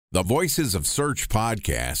The Voices of Search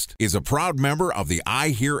podcast is a proud member of the I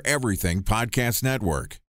Hear Everything podcast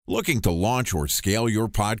network. Looking to launch or scale your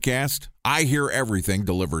podcast? I Hear Everything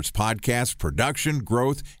delivers podcast production,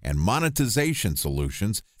 growth, and monetization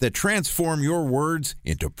solutions that transform your words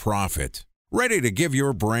into profit. Ready to give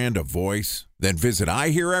your brand a voice? Then visit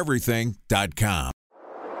iheareverything.com.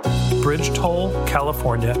 Bridge toll,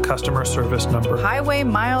 California, customer service number. Highway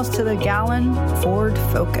miles to the gallon, Ford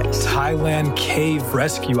Focus. Thailand cave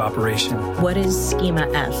rescue operation. What is Schema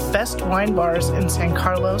F? Best wine bars in San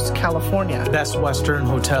Carlos, California. Best Western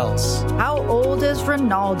hotels. How old is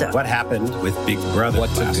Ronaldo? What happened with Big Brother?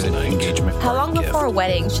 What's a good engagement? How long before a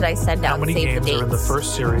wedding should I send out How many save the games dates? are in the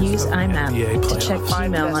first series? Use IMAP NBA to check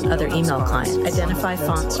email on other email clients. Identify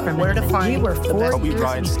fonts from Where to find We were the 4 best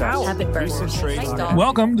years out. Habit burgers.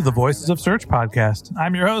 Welcome to the Voices of Search podcast.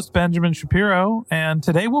 I'm your host, Benjamin Shapiro, and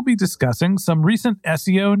today we'll be discussing some recent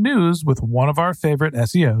SEO news with one of our favorite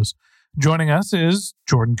SEOs. Joining us is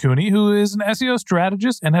Jordan Koene, who is an SEO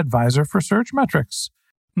strategist and advisor for Searchmetrics.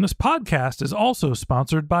 And this podcast is also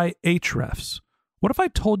sponsored by Ahrefs. What if I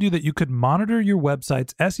told you that you could monitor your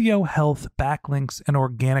website's SEO health, backlinks, and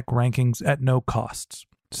organic rankings at no costs?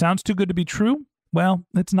 Sounds too good to be true? Well,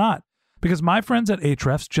 it's not, because my friends at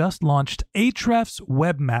Ahrefs just launched Ahrefs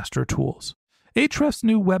Webmaster Tools. Ahrefs'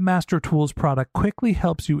 new Webmaster Tools product quickly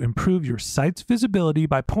helps you improve your site's visibility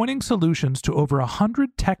by pointing solutions to over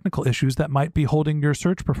 100 technical issues that might be holding your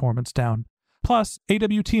search performance down. Plus,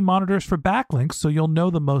 AWT monitors for backlinks so you'll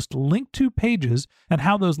know the most linked to pages and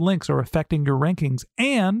how those links are affecting your rankings.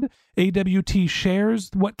 And AWT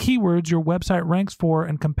shares what keywords your website ranks for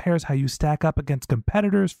and compares how you stack up against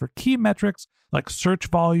competitors for key metrics like search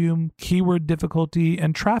volume, keyword difficulty,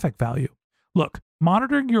 and traffic value. Look,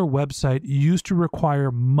 monitoring your website used to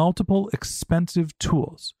require multiple expensive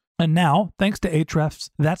tools. And now, thanks to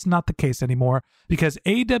Ahrefs, that's not the case anymore because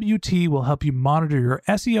AWT will help you monitor your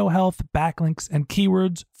SEO health, backlinks, and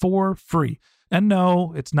keywords for free. And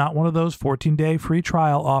no, it's not one of those 14-day free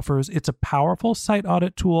trial offers. It's a powerful site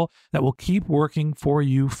audit tool that will keep working for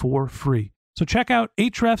you for free. So check out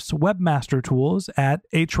Ahrefs Webmaster Tools at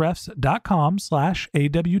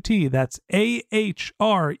ahrefs.com/AWT. That's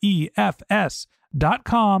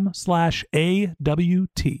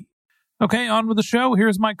ahrefs.com/AWT. Okay, on with the show.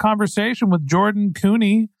 Here's my conversation with Jordan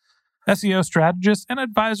Koene, SEO strategist and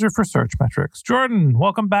advisor for Searchmetrics. Jordan,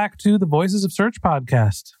 welcome back to the Voices of Search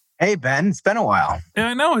podcast. Hey, Ben, it's been a while. Yeah,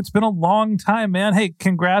 I know, it's been a long time, man. Hey,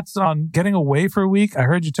 congrats on getting away for a week. I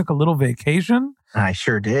heard you took a little vacation. I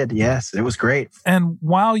sure did. Yes, it was great. And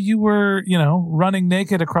while you were, running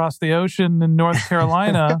naked across the ocean in North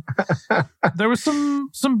Carolina, there was some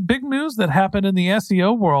big news that happened in the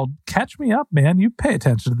SEO world. Catch me up, man. You pay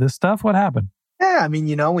attention to this stuff. What happened? Yeah, I mean,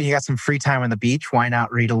 when you got some free time on the beach, why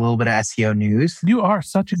not read a little bit of SEO news? You are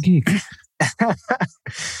such a geek.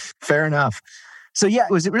 Fair enough. So yeah,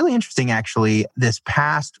 it was really interesting actually. This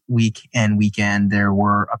past week and weekend, there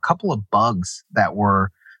were a couple of bugs that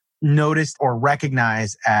were noticed or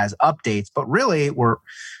recognized as updates, but really were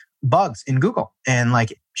bugs in Google and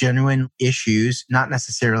like genuine issues, not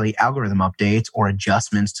necessarily algorithm updates or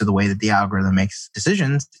adjustments to the way that the algorithm makes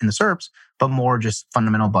decisions in the SERPs, but more just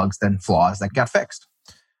fundamental bugs than flaws that got fixed.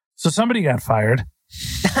 So somebody got fired.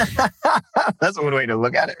 That's one way to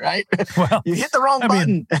look at it, right? Well, you hit the wrong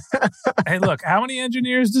button. Hey, look, how many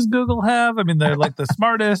engineers does Google have? I mean, they're like the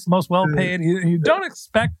smartest, most well-paid. You don't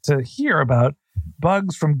expect to hear about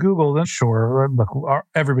bugs from Google. Then sure, look,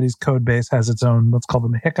 everybody's code base has its own, let's call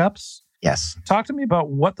them hiccups. Yes. Talk to me about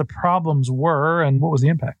what the problems were and what was the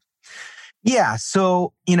impact. Yeah.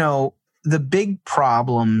 So, the big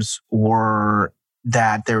problems were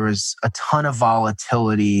that there was a ton of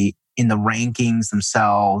volatility in the rankings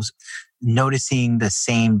themselves, noticing the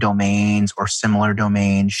same domains or similar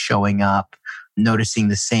domains showing up, noticing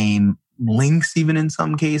the same links even in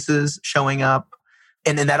some cases showing up.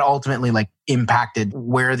 And then that ultimately impacted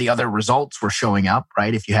where the other results were showing up,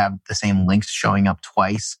 right? If you have the same links showing up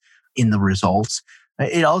twice in the results.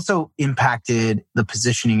 It also impacted the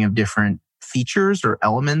positioning of different features or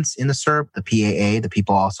elements in the SERP, the PAA, the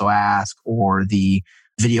people also ask, or the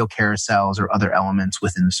video carousels or other elements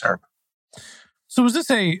within the SERP. So was this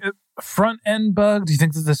a front-end bug? Do you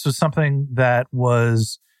think that this was something that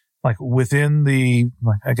was within the,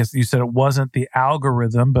 I guess you said it wasn't the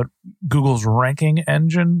algorithm, but Google's ranking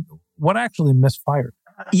engine? What actually misfired?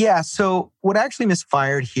 Yeah, so what actually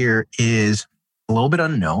misfired here is a little bit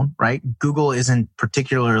unknown, right? Google isn't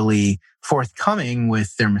particularly forthcoming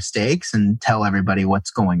with their mistakes and tell everybody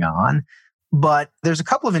what's going on. But there's a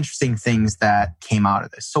couple of interesting things that came out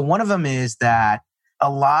of this. So one of them is that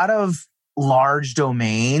a lot of large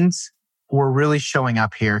domains were really showing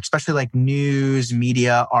up here, especially like news,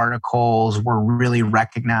 media articles were really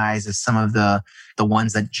recognized as some of the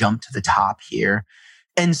ones that jumped to the top here.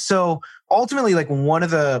 And so ultimately, like one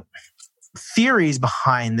of the theories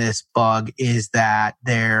behind this bug is that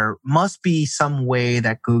there must be some way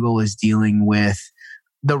that Google is dealing with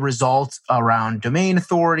the results around domain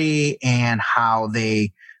authority and how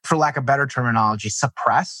they, for lack of better terminology,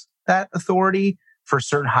 suppress that authority for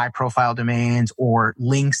certain high profile domains or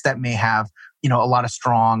links that may have, a lot of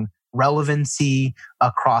strong relevancy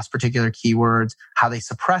across particular keywords, how they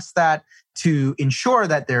suppress that to ensure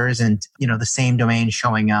that there isn't, the same domain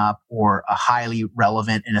showing up or a highly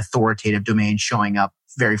relevant and authoritative domain showing up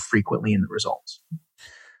very frequently in the results.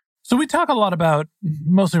 So we talk a lot about,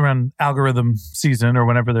 mostly around algorithm season or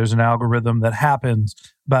whenever there's an algorithm that happens,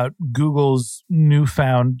 about Google's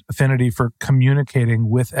newfound affinity for communicating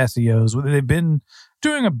with SEOs. They've been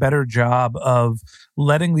doing a better job of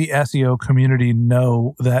letting the SEO community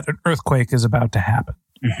know that an earthquake is about to happen.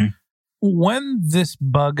 Mm-hmm. When this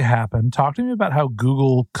bug happened, talk to me about how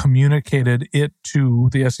Google communicated it to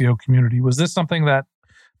the SEO community. Was this something that,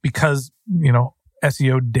 because,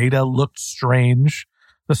 SEO data looked strange,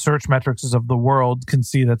 the Searchmetrics of the world can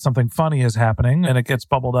see that something funny is happening and it gets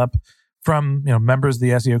bubbled up from, members of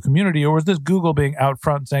the SEO community? Or was this Google being out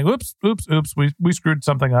front saying, oops, we screwed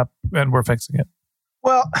something up and we're fixing it?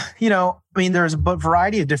 Well, there's a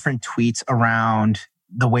variety of different tweets around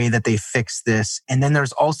the way that they fixed this. And then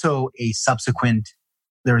there's also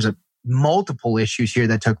multiple issues here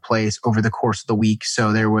that took place over the course of the week.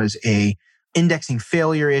 So there was a indexing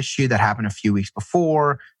failure issue that happened a few weeks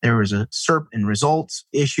before. There was a SERP and results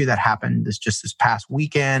issue that happened this past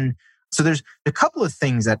weekend. So there's a couple of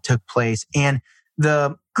things that took place. And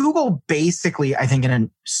the Google basically, I think in a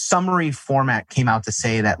summary format, came out to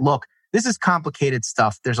say that, look, this is complicated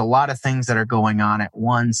stuff. There's a lot of things that are going on at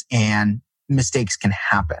once and mistakes can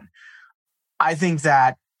happen. I think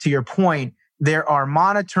that, to your point, there are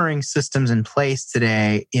monitoring systems in place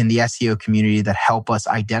today in the SEO community that help us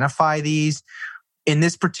identify these. In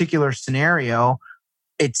this particular scenario,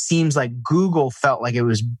 it seems like Google felt like it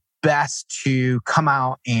was best to come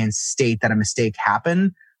out and state that a mistake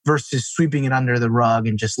happened versus sweeping it under the rug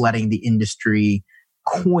and just letting the industry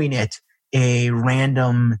coin it a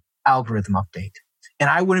random algorithm update.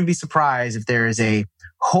 And I wouldn't be surprised if there is a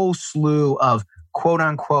whole slew of quote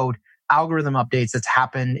unquote algorithm updates that's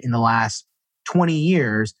happened in the last 20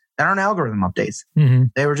 years that aren't algorithm updates. Mm-hmm.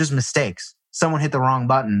 They were just mistakes. Someone hit the wrong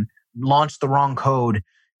button, launched the wrong code,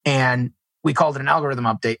 and we called it an algorithm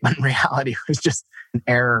update, but in reality, it was just an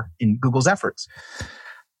error in Google's efforts.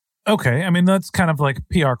 Okay. That's kind of like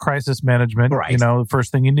PR crisis management. Right. The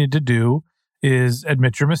first thing you need to do is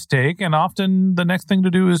admit your mistake. And often the next thing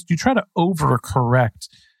to do is you try to overcorrect.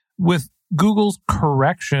 With Google's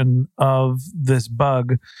correction of this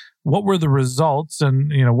bug, what were the results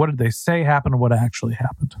and, what did they say happened and what actually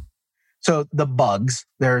happened? So the bugs,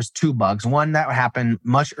 there's two bugs. One that happened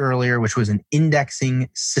much earlier, which was an indexing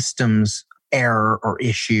systems error or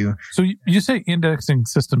issue. So you say indexing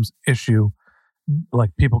systems issue,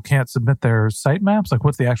 like people can't submit their sitemaps? Like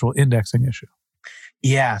what's the actual indexing issue?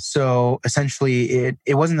 Yeah. So essentially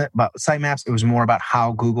it wasn't about sitemaps. It was more about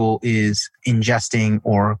how Google is ingesting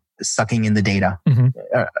or sucking in the data.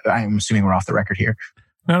 Mm-hmm. I'm assuming we're off the record here.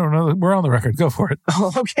 No, we're on the record. Go for it.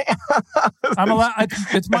 Oh, okay. I'm allowed.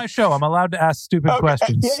 It's my show. I'm allowed to ask stupid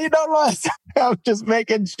questions. Yeah, I'm just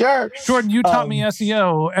making sure. Jordan, you taught me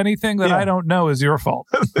SEO. Anything that I don't know is your fault.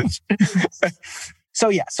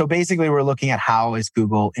 So basically we're looking at how is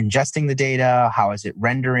Google ingesting the data? How is it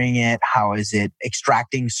rendering it? How is it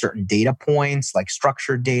extracting certain data points like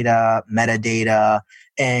structured data, metadata,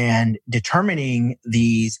 and determining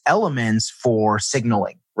these elements for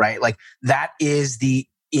signaling, right? Like that is the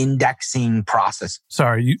indexing process.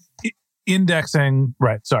 Sorry, indexing,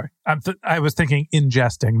 right. Sorry. I was thinking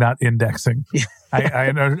ingesting, not indexing. I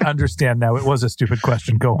understand now. It was a stupid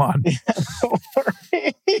question. Go on.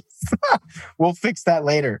 We'll fix that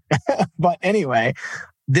later. But anyway,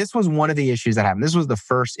 this was one of the issues that happened. This was the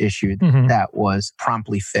first issue that was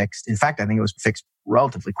promptly fixed. In fact, I think it was fixed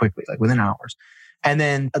relatively quickly, like within hours. And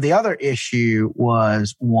then the other issue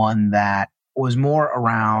was one that was more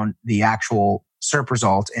around the actual SERP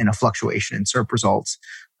results and a fluctuation in SERP results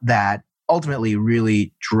that ultimately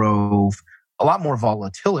really drove a lot more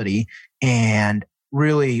volatility and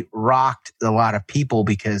really rocked a lot of people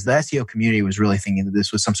because the SEO community was really thinking that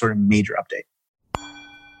this was some sort of major update.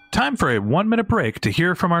 Time for a 1-minute break to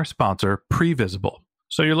hear from our sponsor, Previsible.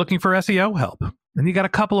 So you're looking for SEO help, and you got a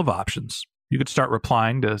couple of options. You could start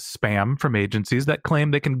replying to spam from agencies that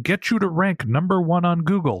claim they can get you to rank number 1 on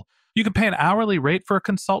Google, You can pay an hourly rate for a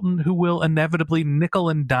consultant who will inevitably nickel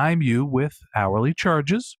and dime you with hourly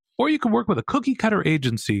charges. Or you can work with a cookie-cutter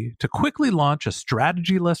agency to quickly launch a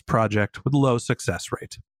strategy-less project with low success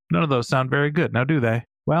rate. None of those sound very good, now do they?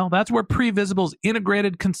 Well, that's where Previsible's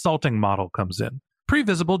integrated consulting model comes in.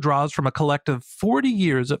 Previsible draws from a collective 40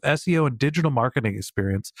 years of SEO and digital marketing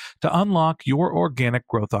experience to unlock your organic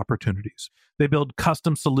growth opportunities. They build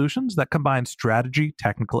custom solutions that combine strategy,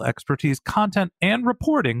 technical expertise, content, and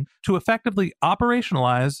reporting to effectively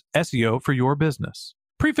operationalize SEO for your business.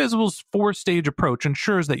 Previsible's 4-stage approach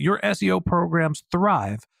ensures that your SEO programs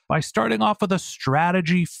thrive by starting off with a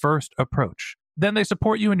strategy-first approach. Then they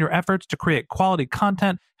support you in your efforts to create quality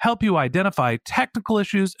content, help you identify technical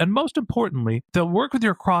issues, and most importantly, they'll work with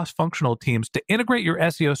your cross-functional teams to integrate your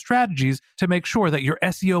SEO strategies to make sure that your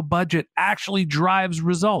SEO budget actually drives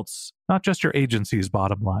results, not just your agency's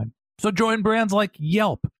bottom line. So join brands like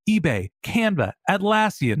Yelp, eBay, Canva,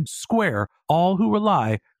 Atlassian, Square, all who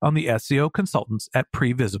rely on the SEO consultants at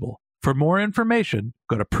Previsible. For more information,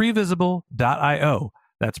 go to previsible.io.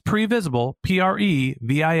 That's Previsible, Previsible.io.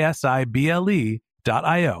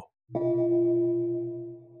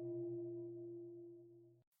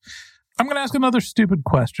 I'm going to ask another stupid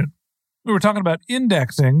question. We were talking about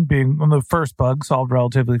indexing being the first bug solved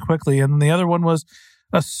relatively quickly, and the other one was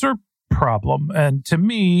a SERP problem. And to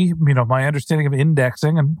me, my understanding of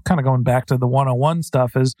indexing, and kind of going back to the 101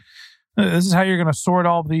 stuff, is this is how you're going to sort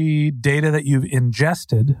all the data that you've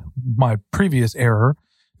ingested, my previous error,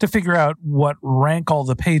 to figure out what rank all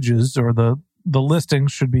the pages or the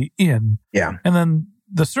listings should be in. Yeah. And then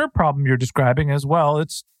the SERP problem you're describing as well,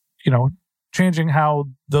 it's, changing how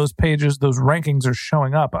those pages, those rankings are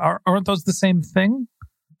showing up. Aren't those the same thing?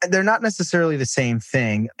 They're not necessarily the same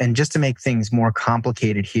thing. And just to make things more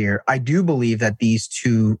complicated here, I do believe that these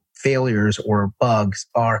two failures or bugs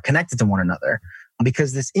are connected to one another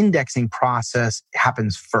because this indexing process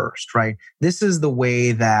happens first, right? This is the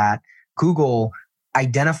way that Google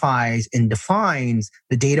identifies and defines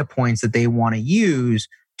the data points that they want to use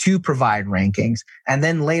to provide rankings. And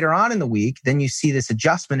then later on in the week, then you see this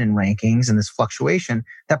adjustment in rankings and this fluctuation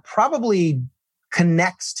that probably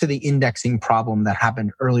connects to the indexing problem that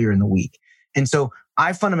happened earlier in the week. And so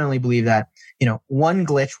I fundamentally believe that, one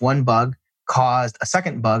glitch, one bug caused a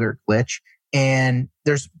second bug or glitch. And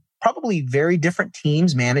there's probably very different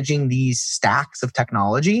teams managing these stacks of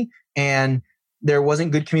technology. And there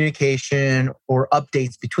wasn't good communication or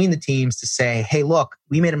updates between the teams to say, hey, look,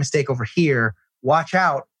 we made a mistake over here. Watch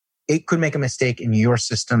out. It could make a mistake in your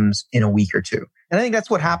systems in a week or two. And I think that's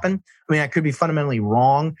what happened. I mean, I could be fundamentally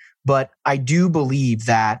wrong, but I do believe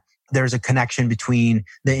that there's a connection between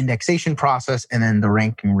the indexation process and then the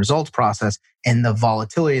ranking results process, and the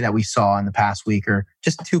volatility that we saw in the past week are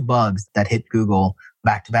just two bugs that hit Google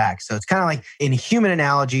back to back. So it's kind of like in a human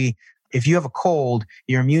analogy, if you have a cold,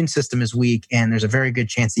 your immune system is weak and there's a very good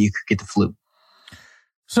chance that you could get the flu.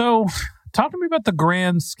 So talk to me about the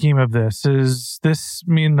grand scheme of this. Does this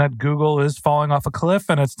mean that Google is falling off a cliff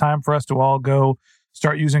and it's time for us to all go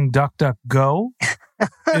start using DuckDuckGo?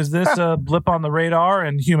 Is this a blip on the radar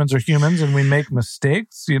and humans are humans and we make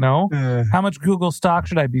mistakes? How much Google stock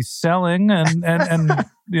should I be selling? And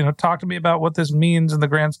talk to me about what this means in the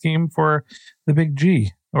grand scheme for the big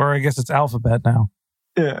G, or I guess it's Alphabet now.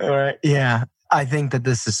 Yeah. I think that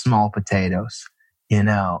this is small potatoes.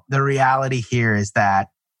 The reality here is that,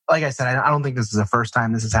 like I said, I don't think this is the first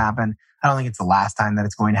time this has happened. I don't think it's the last time that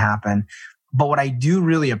it's going to happen. But what I do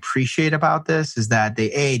really appreciate about this is that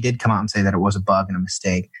they did come out and say that it was a bug and a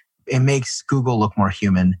mistake. It makes Google look more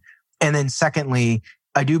human. And then secondly,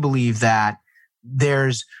 I do believe that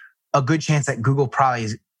there's a good chance that Google probably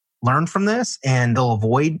learned from this and they'll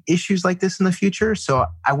avoid issues like this in the future. So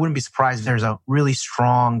I wouldn't be surprised if there's a really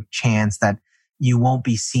strong chance that you won't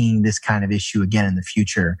be seeing this kind of issue again in the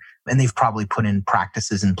future. And they've probably put in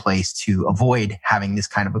practices in place to avoid having this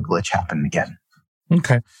kind of a glitch happen again.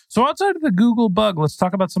 Okay. So outside of the Google bug, let's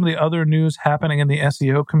talk about some of the other news happening in the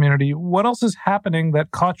SEO community. What else is happening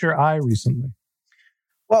that caught your eye recently?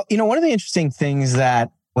 Well, one of the interesting things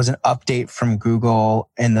that was an update from Google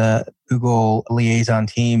and the Google liaison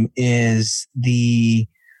team is the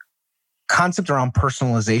concept around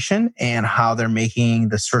personalization and how they're making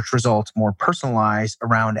the search results more personalized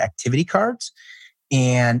around activity cards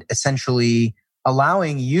and essentially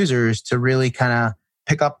allowing users to really kind of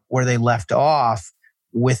pick up where they left off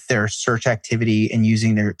with their search activity and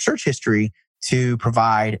using their search history to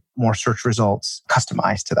provide more search results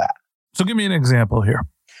customized to that. So give me an example here.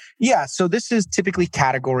 Yeah, so this is typically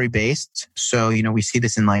category based. So, we see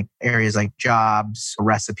this in like areas like jobs,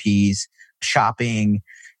 recipes, shopping.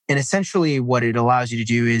 And essentially what it allows you to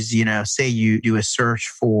do is, say you do a search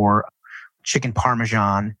for chicken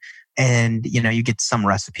Parmesan and, you get some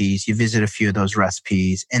recipes, you visit a few of those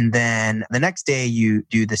recipes. And then the next day you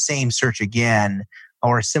do the same search again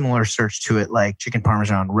or a similar search to it, like chicken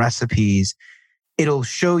Parmesan recipes. It'll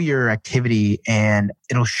show your activity and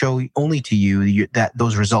it'll show only to you that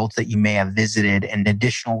those results that you may have visited and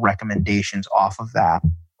additional recommendations off of that.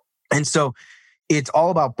 And so it's all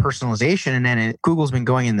about personalization. And then Google's been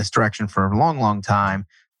going in this direction for a long, long time.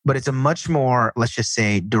 But it's a much more, let's just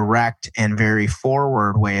say, direct and very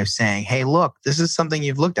forward way of saying, hey, look, this is something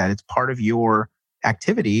you've looked at. It's part of your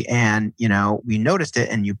activity. And, we noticed it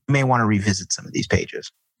and you may want to revisit some of these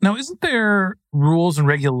pages. Now, isn't there rules and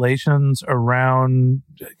regulations around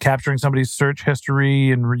capturing somebody's search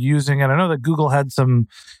history and reusing it? I know that Google had some,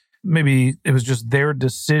 maybe it was just their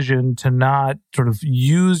decision to not sort of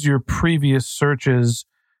use your previous searches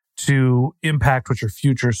to impact what your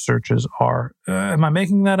future searches are. Am I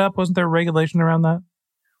making that up? Wasn't there regulation around that?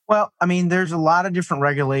 Well, there's a lot of different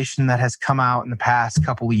regulation that has come out in the past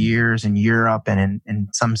couple of years in Europe and in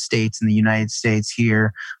some states in the United States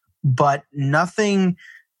here, but nothing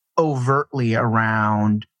overtly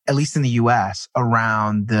around, at least in the US,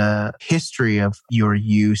 around the history of your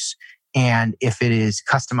use and if it is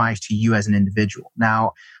customized to you as an individual.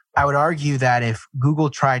 Now, I would argue that if Google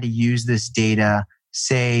tried to use this data,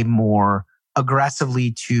 say, more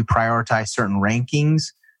aggressively to prioritize certain rankings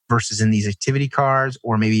versus in these activity cards,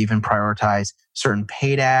 or maybe even prioritize certain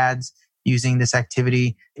paid ads using this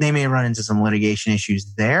activity, they may run into some litigation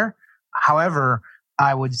issues there. However,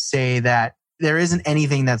 I would say that there isn't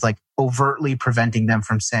anything that's like overtly preventing them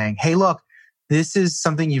from saying, hey, look, this is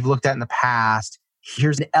something you've looked at in the past.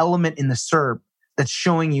 Here's an element in the SERP that's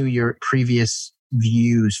showing you your previous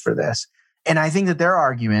views for this. And I think that their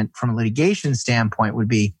argument from a litigation standpoint would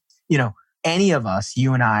be, any of us,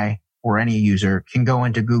 you and I, or any user can go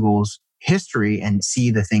into Google's history and see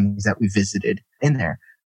the things that we visited in there.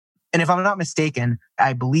 And if I'm not mistaken,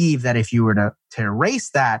 I believe that if you were to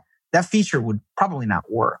erase that feature would probably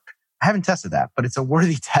not work. I haven't tested that, but it's a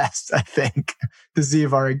worthy test, I think, to see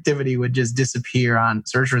if our activity would just disappear on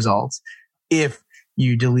search results if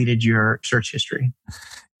you deleted your search history.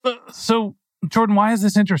 So, Jordan, why is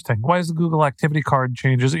this interesting? Why is the Google activity card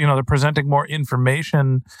changes? They're presenting more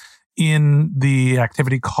information in the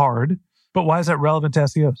activity card, but why is that relevant to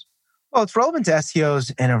SEOs? Well, it's relevant to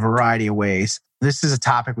SEOs in a variety of ways. This is a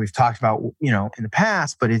topic we've talked about, in the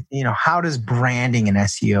past, but how does branding in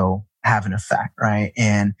SEO have an effect, right?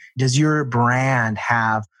 And does your brand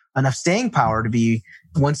have enough staying power to be,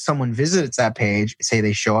 once someone visits that page, say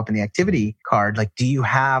they show up in the activity card, like, do you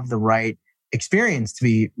have the right experience to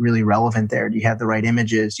be really relevant there? Do you have the right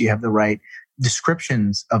images? Do you have the right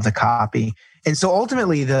descriptions of the copy? And so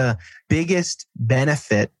ultimately, the biggest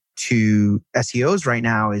benefit to SEOs right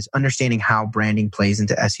now is understanding how branding plays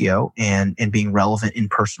into SEO and being relevant in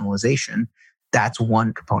personalization. That's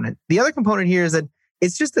one component. The other component here is that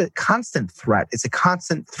it's just a constant threat. It's a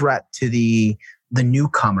constant threat to the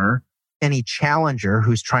newcomer, any challenger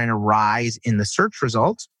who's trying to rise in the search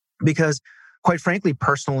results, because quite frankly,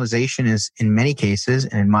 personalization is, in many cases,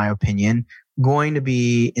 and in my opinion, going to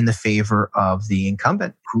be in the favor of the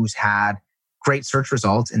incumbent who's had great search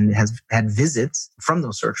results and has had visits from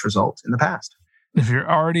those search results in the past. If you're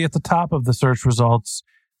already at the top of the search results,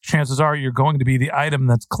 chances are you're going to be the item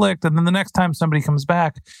that's clicked. And then the next time somebody comes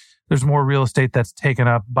back, there's more real estate that's taken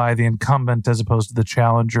up by the incumbent as opposed to the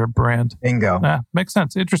challenger brand. Bingo. Makes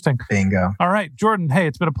sense. Interesting. Bingo. All right, Jordan, hey,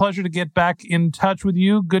 it's been a pleasure to get back in touch with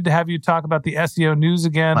you. Good to have you talk about the SEO news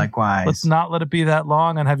again. Likewise. Let's not let it be that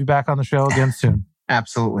long and have you back on the show again soon.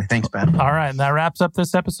 Absolutely. Thanks, Ben. All right, and that wraps up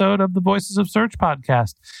this episode of the Voices of Search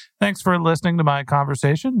podcast. Thanks for listening to my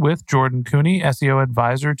conversation with Jordan Koene, SEO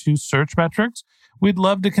advisor to Searchmetrics. We'd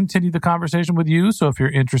love to continue the conversation with you, so if you're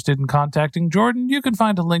interested in contacting Jordan, you can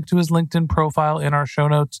find a link to his LinkedIn profile in our show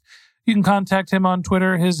notes. You can contact him on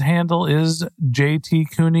Twitter. His handle is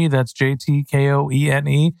JTKoene, that's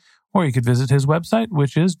JTKOENE, or you could visit his website,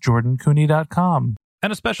 which is jordankoene.com.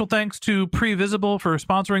 And a special thanks to Previsible for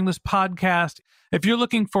sponsoring this podcast. If you're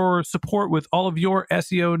looking for support with all of your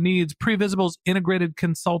SEO needs, Previsible's integrated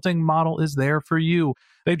consulting model is there for you.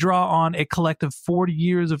 They draw on a collective 40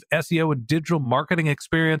 years of SEO and digital marketing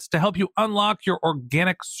experience to help you unlock your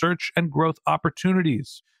organic search and growth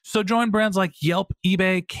opportunities. So join brands like Yelp,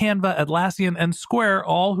 eBay, Canva, Atlassian, and Square,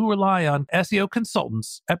 all who rely on SEO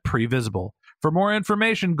consultants at Previsible. For more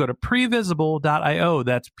information, go to previsible.io.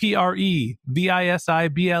 That's previsible.io.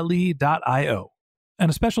 And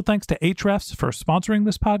a special thanks to Ahrefs for sponsoring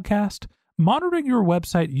this podcast. Monitoring your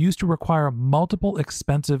website used to require multiple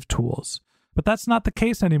expensive tools. But that's not the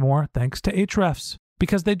case anymore thanks to Ahrefs,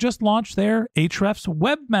 because they just launched their Ahrefs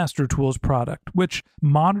Webmaster Tools product, which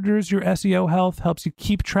monitors your SEO health, helps you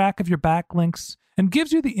keep track of your backlinks, and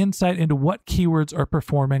gives you the insight into what keywords are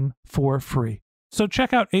performing for free. So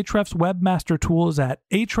check out Ahrefs Webmaster Tools at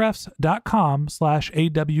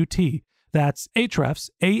ahrefs.com/AWT. That's Ahrefs,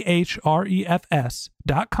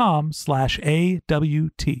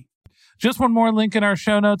 ahrefs.com/AWT. Just one more link in our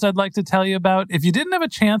show notes I'd like to tell you about. If you didn't have a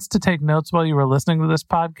chance to take notes while you were listening to this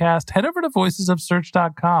podcast, head over to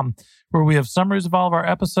voicesofsearch.com, where we have summaries of all of our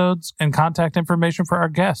episodes and contact information for our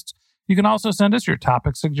guests. You can also send us your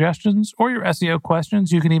topic suggestions or your SEO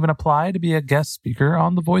questions. You can even apply to be a guest speaker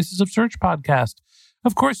on the Voices of Search podcast.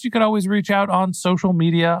 Of course, you can always reach out on social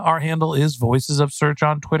media. Our handle is Voices of Search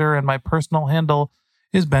on Twitter, and my personal handle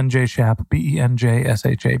is Ben J. Shap,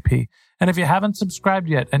 BenJShap. And if you haven't subscribed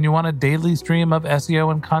yet and you want a daily stream of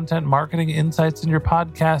SEO and content marketing insights in your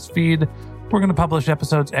podcast feed, we're going to publish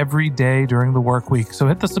episodes every day during the work week. So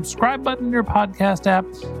hit the subscribe button in your podcast app,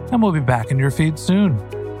 and we'll be back in your feed soon.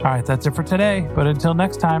 All right, that's it for today. But until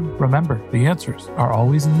next time, remember, the answers are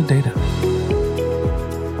always in the data.